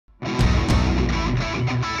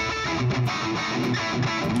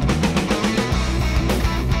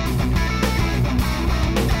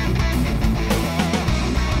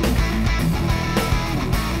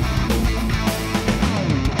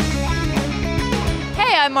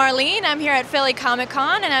I'm Marlene. I'm here at Philly Comic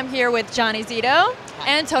Con, and I'm here with Johnny Zito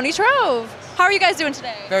and Tony Trove. How are you guys doing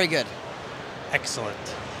today? Very good. Excellent.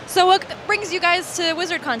 So what brings you guys to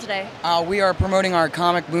WizardCon today? We are promoting our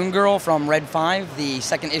comic Moon Girl from Red 5. The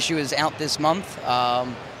second issue is out this month,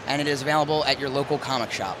 and it is available at your local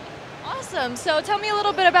comic shop. Awesome. So tell me a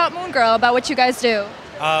little bit about Moon Girl, about what you guys do.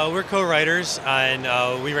 We're co-writers,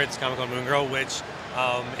 and we write this comic called Moon Girl, which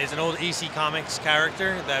is an old EC Comics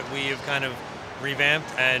character that we have kind of revamped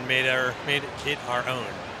and made it our own.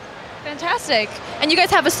 Fantastic. And you guys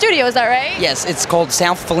have a studio, is that right? Yes, it's called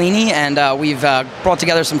South Fellini, and we've brought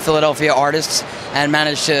together some Philadelphia artists and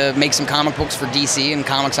managed to make some comic books for DC and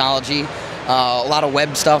Comixology. A lot of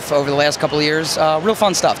web stuff over the last couple of years. Real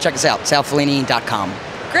fun stuff. Check us out, southfellini.com.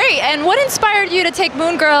 Great. And what inspired you to take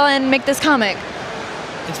Moon Girl and make this comic?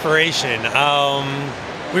 Inspiration.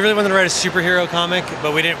 We really wanted to write a superhero comic,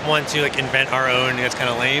 but we didn't want to invent our own. It's kind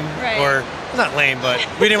of lame, right. Or it's not lame, but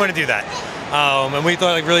we didn't want to do that. And we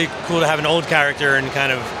thought really cool to have an old character and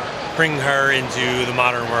kind of bring her into the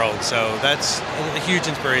modern world. So that's a huge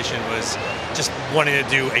inspiration, was just wanting to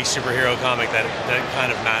do a superhero comic that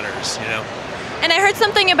kind of matters, you know. And I heard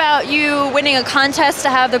something about you winning a contest to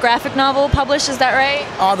have the graphic novel published. Is that right?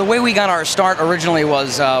 The way we got our start originally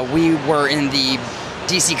was we were in the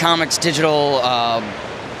DC Comics digital,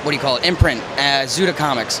 imprint, Zuda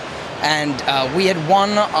Comics. And we had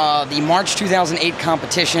won the March 2008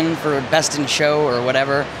 competition for Best in Show or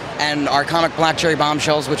whatever. And our comic Black Cherry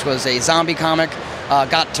Bombshells, which was a zombie comic,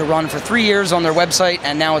 got to run for 3 years on their website,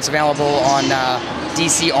 and now it's available on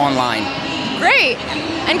DC Online. Great.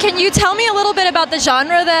 And can you tell me a little bit about the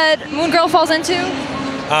genre that Moon Girl falls into?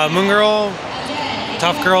 Moon Girl,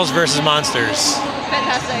 tough girls versus monsters.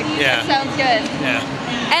 Fantastic. Yeah. That sounds good.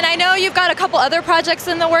 Yeah. And I know you've got a couple other projects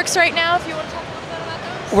in the works right now, if you want to talk a little bit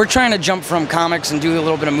about those. We're trying to jump from comics and do a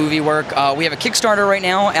little bit of movie work. We have a Kickstarter right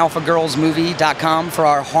now, alphagirlsmovie.com, for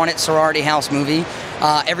our Haunted Sorority House movie.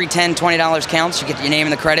 Every $10, $20 counts. You get your name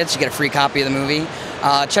in the credits, you get a free copy of the movie.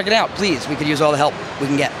 Check it out, please. We could use all the help we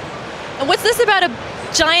can get. And what's this about a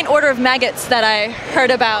giant order of maggots that I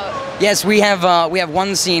heard about? Yes, we have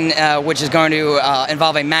one scene which is going to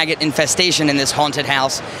involve a maggot infestation in this haunted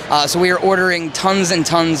house. So we are ordering tons and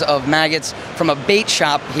tons of maggots from a bait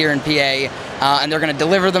shop here in PA, and they're going to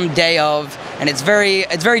deliver them day of. And it's very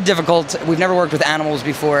difficult. We've never worked with animals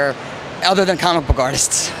before, other than comic book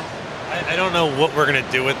artists. I don't know what we're going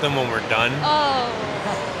to do with them when we're done.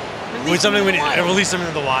 Oh. Release them into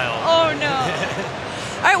the wild. Oh no.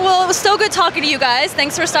 All right, well, it was so good talking to you guys.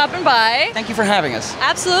 Thanks for stopping by. Thank you for having us.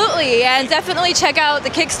 Absolutely, and definitely check out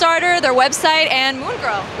the Kickstarter, their website, and Moon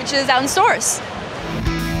Girl, which is out in stores.